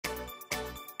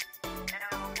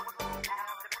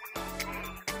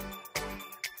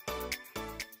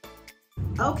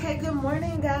Okay, good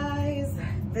morning, guys.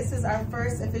 This is our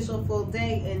first official full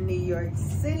day in New York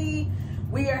City.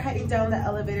 We are heading down the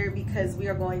elevator because we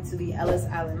are going to the Ellis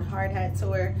Island hard hat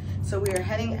tour. So we are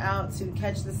heading out to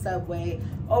catch the subway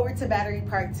over to Battery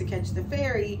Park to catch the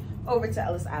ferry over to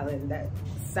Ellis Island. That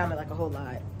sounded like a whole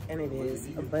lot, and it is,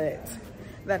 but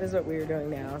that is what we are doing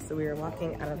now. So we are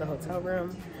walking out of the hotel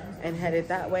room and headed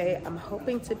that way. I'm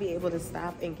hoping to be able to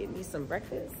stop and get me some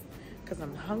breakfast because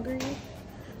I'm hungry.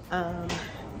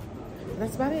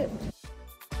 That's about it.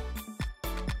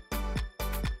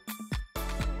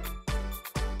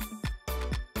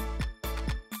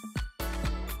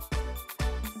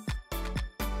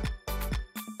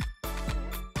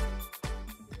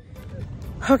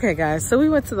 Okay guys, so we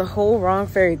went to the whole wrong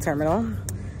ferry terminal.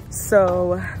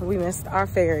 So we missed our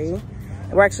ferry.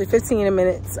 We're actually 15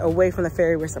 minutes away from the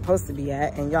ferry we're supposed to be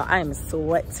at. And y'all, I am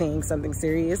sweating something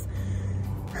serious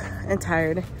and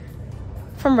tired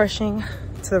from rushing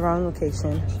to the wrong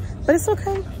location. But it's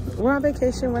okay, we're on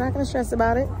vacation, we're not gonna stress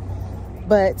about it.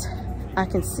 But I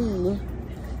can see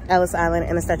Ellis Island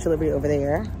and the Statue of Liberty over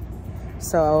there.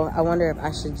 So I wonder if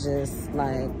I should just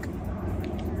like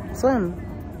swim.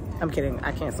 I'm kidding,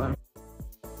 I can't swim.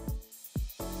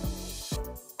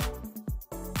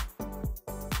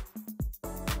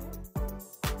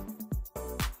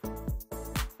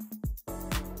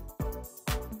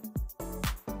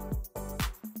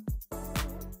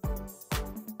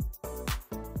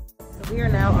 We are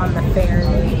now on the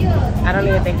ferry. I don't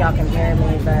even think y'all can hear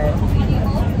me, but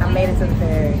I made it to the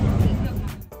ferry.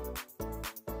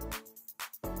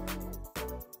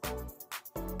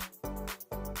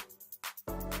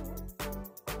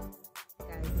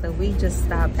 Guys, so we just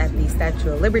stopped at the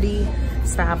Statue of Liberty,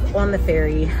 stopped on the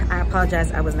ferry. I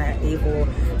apologize, I was not able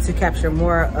to capture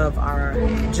more of our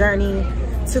journey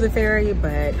to the ferry,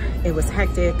 but it was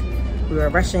hectic. We were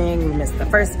rushing, we missed the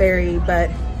first ferry, but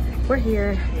we're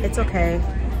here, it's okay.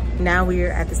 Now we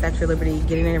are at the Statue of Liberty,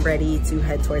 getting ready to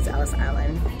head towards Ellis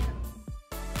Island.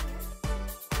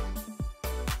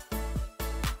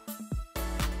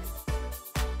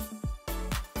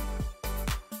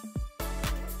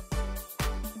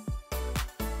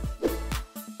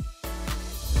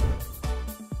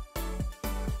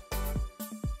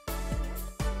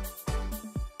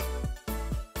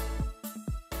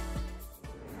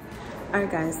 All right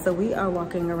guys, so we are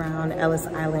walking around Ellis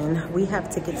Island. We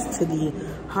have tickets to the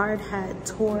hard hat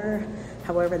tour.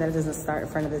 However, that doesn't start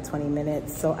for another 20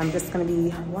 minutes. So I'm just gonna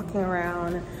be walking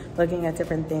around, looking at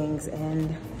different things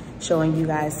and showing you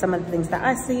guys some of the things that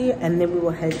I see. And then we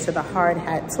will head to the hard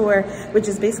hat tour, which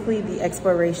is basically the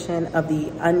exploration of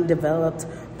the undeveloped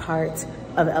part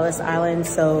of Ellis Island.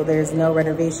 So there's no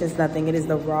renovations, nothing. It is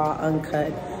the raw,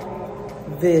 uncut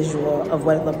visual of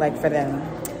what it looked like for them.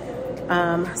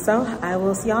 So I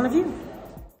will see y'all in a few.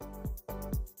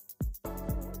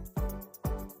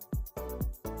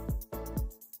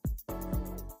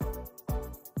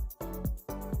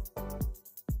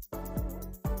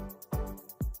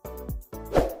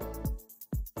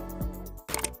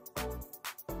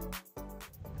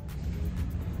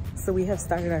 So we have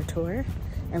started our tour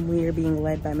and we are being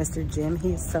led by Mr. Jim.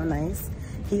 He is so nice.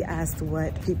 He asked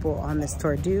what people on this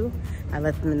tour do. I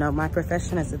let them know my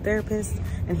profession as a therapist,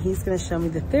 and he's gonna show me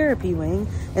the therapy wing,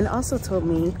 and also told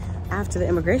me after the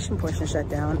immigration portion shut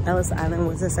down, Ellis Island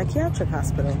was a psychiatric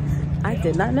hospital. I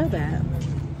did not know that.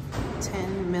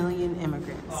 10 million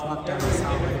immigrants walked down this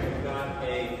hallway. We've got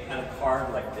a kind of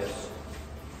card like this,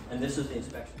 and this is the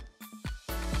inspection.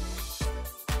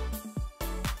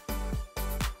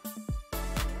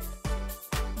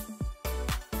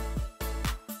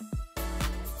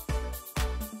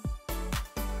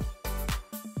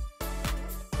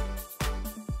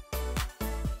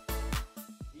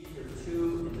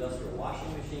 Industrial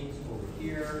washing machines over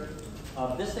here.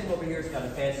 This thing over here has got a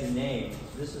fancy name.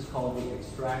 This is called the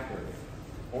extractor.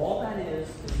 All that is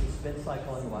a spin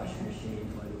cycling washing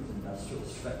machine, but it was industrial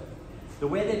strength. The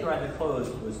way they dried the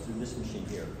clothes was through this machine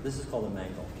here. This is called a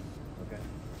mangle. Okay,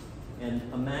 and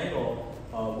a mangle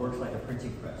works like a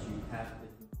printing press. You have to.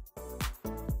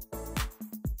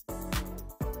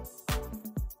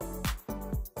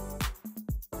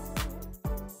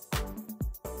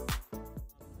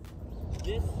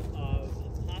 This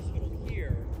hospital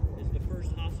here is the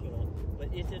first hospital,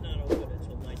 but it did not open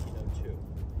until 1902.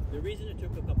 The reason it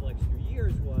took a couple extra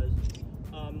years was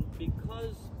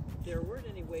because there weren't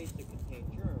any ways to contain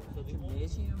germs. So the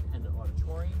gymnasium and the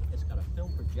auditorium, it's got a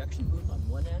film projection booth on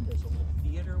one end. There's a little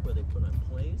theater where they put on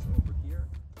plays over here.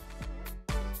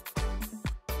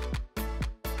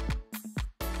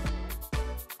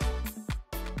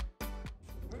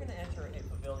 We're going to enter a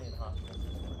pavilion hospital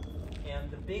system. And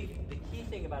And the key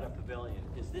thing about a pavilion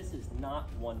is this is not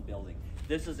one building.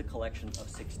 This is a collection of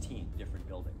 16 different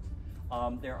buildings.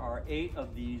 There are 8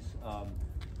 of these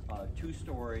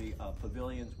 2-story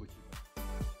pavilions, which is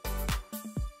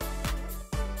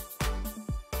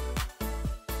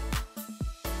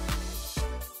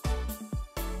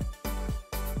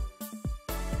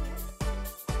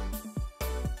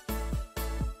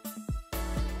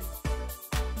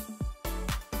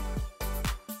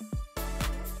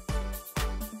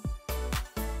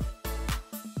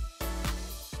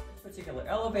particular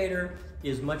elevator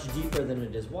is much deeper than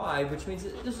it is wide, which means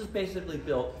that this is basically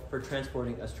built for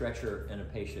transporting a stretcher and a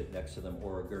patient next to them,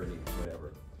 or a gurney,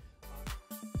 whatever.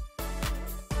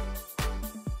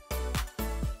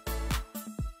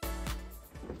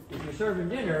 If you're serving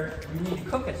dinner, you need to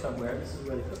cook it somewhere. This is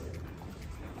where they cook it.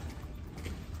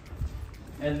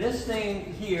 And this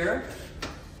thing here,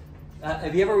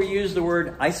 have you ever used the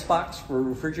word icebox for a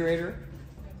refrigerator?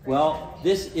 Well,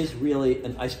 this is really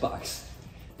an icebox.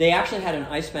 They actually had an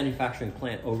ice manufacturing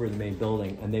plant over the main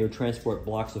building, and they would transport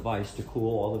blocks of ice to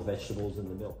cool all the vegetables and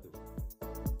the milk.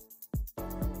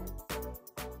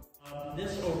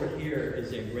 This over here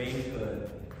is a rain hood,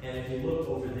 and if you look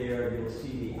over there, you'll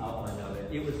see the outline of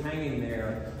it. It was hanging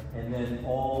there, and then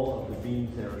all of the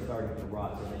beams there are starting to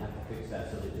rot, so they have to fix that,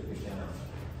 so they took it down.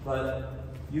 But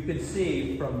you can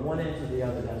see from one end to the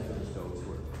other, that's where the stoves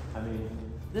were. I mean,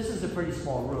 this is a pretty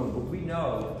small room, but we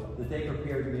know that they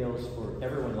prepared meals for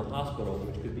everyone in the hospital,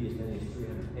 which could be as many as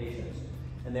 300 patients.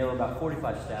 And there were about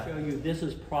 45 staff. I'll show you, this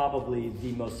is probably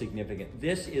the most significant.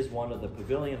 This is one of the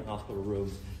pavilion hospital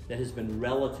rooms that has been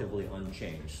relatively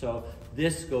unchanged. So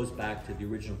this goes back to the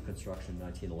original construction in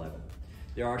 1911.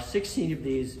 There are 16 of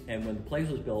these, and when the place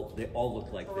was built, they all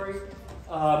looked like this.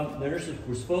 The nurses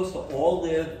were supposed to all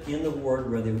live in the ward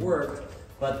where they worked,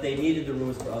 but they needed the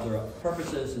rooms for other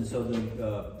purposes, and so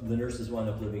the nurses wound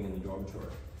up living in the dormitory,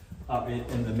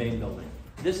 in the main building.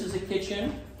 This is a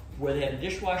kitchen where they had a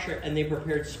dishwasher, and they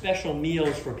prepared special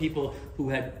meals for people who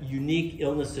had unique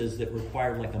illnesses that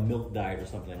required like a milk diet or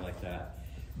something like that.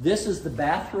 This is the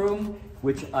bathroom,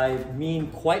 which I mean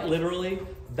quite literally.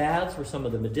 Baths were some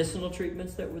of the medicinal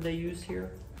treatments that they used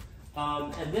here.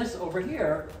 And this over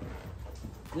here,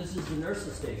 this is the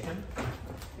nurse's station.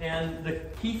 And the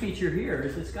key feature here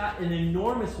is it's got an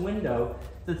enormous window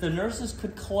that the nurses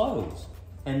could close.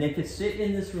 And they could sit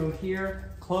in this room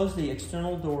here, close the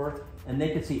external door, and they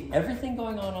could see everything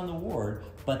going on the ward,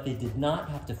 but they did not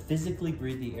have to physically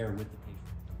breathe the air with the patient.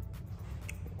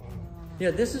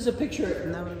 Yeah, this is a picture.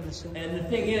 And the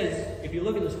thing is, if you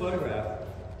look at this photograph,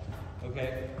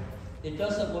 okay, it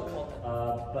doesn't look,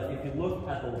 but if you look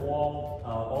at the wall,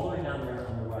 all the way down there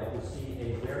on the right, you'll see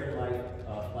a very light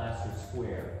plaster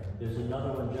square. There's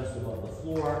another one just above the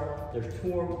floor. There's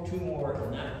two more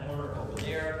in that corner over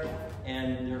there,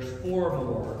 and there's 4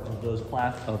 more of those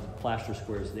plaster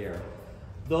squares there.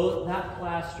 Though that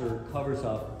plaster covers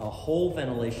up a whole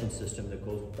ventilation system that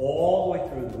goes all the way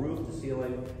through the roof, the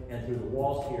ceiling, and through the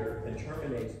walls here, and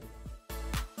terminates.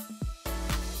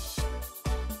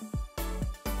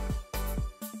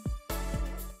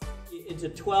 It's a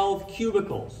 12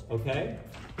 cubicles, okay?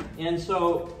 And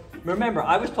so, remember,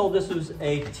 I was told this was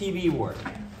a TB ward.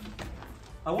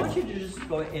 I want you to just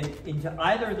go into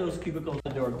either of those cubicles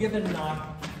or give it a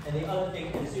knock, and the other thing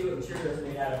is see what material is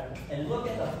made out of, and look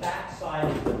at the back side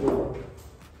of the door,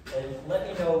 and let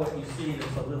me know what you see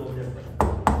that's a little different.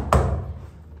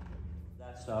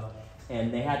 That stuff,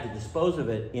 and they had to dispose of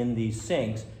it in these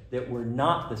sinks that were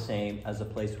not the same as a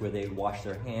place where they wash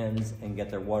their hands and get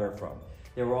their water from.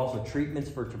 There were also treatments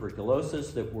for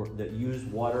tuberculosis that used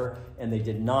water, and they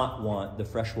did not want the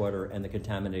fresh water and the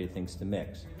contaminated things to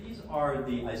mix. These are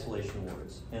the isolation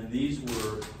wards, and the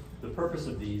purpose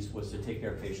of these was to take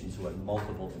care of patients who had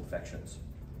multiple infections.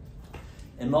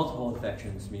 And multiple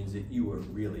infections means that you were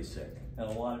really sick, and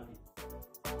a lot of people.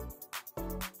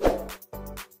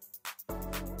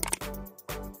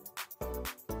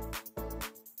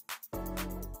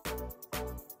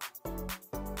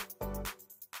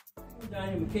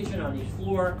 Dining room, kitchen on each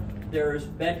floor. There's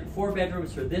 4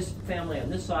 bedrooms for this family on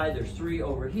this side. There's 3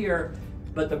 over here.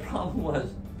 But the problem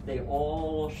was they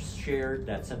all shared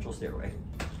that central stairway,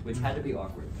 which had to be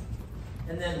awkward.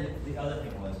 And then the other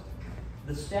thing was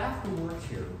the staff who worked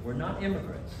here were not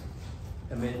immigrants.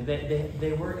 I mean,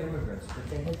 they were immigrants, but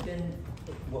they had been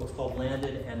what was called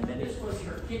landed, and then this was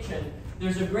her kitchen.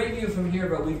 There's a great view from here,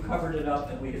 but we've covered it up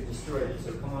and we have destroyed it,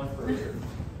 so come on further.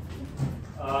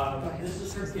 This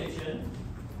is her kitchen.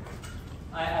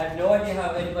 I have no idea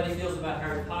how anybody feels about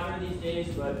Harry Potter these days,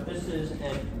 but this is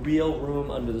a real room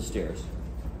under the stairs.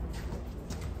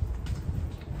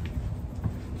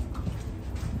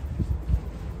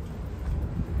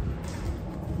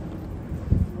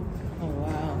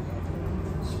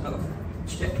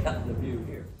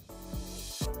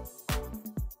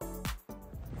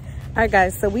 All right,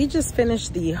 guys, so we just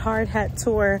finished the hard hat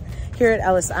tour here at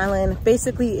Ellis Island.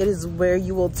 Basically, it is where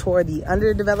you will tour the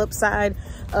underdeveloped side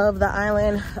of the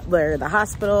island, where the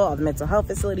hospital, all the mental health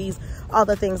facilities, all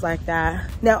the things like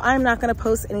that. Now, I'm not going to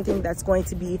post anything that's going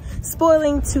to be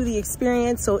spoiling to the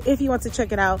experience. So if you want to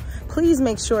check it out, please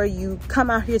make sure you come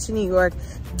out here to New York,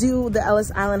 do the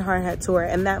Ellis Island hard hat tour,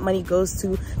 and that money goes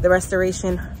to the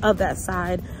restoration of that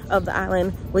side of the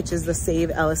island, which is the Save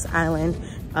Ellis Island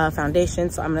Foundation.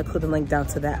 So I'm gonna include the link down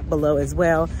to that below as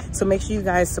well. So make sure you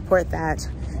guys support that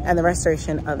and the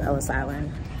restoration of Ellis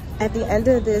Island. At the end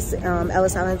of this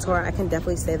Ellis Island tour, I can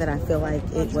definitely say that I feel like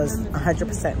it was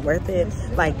 100% worth it.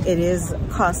 Like, it is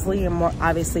costly, and more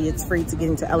obviously it's free to get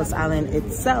into Ellis Island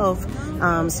itself.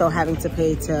 So having to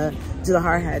pay to do the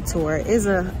hard hat tour is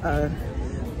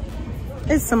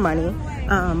it's some money.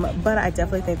 But I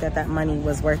definitely think that that money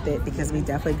was worth it, because we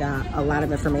definitely got a lot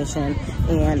of information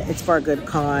and it's for a good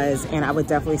cause. And I would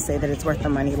definitely say that it's worth the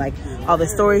money. Like, all the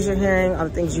stories you're hearing, all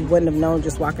the things you wouldn't have known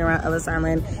just walking around Ellis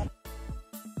Island.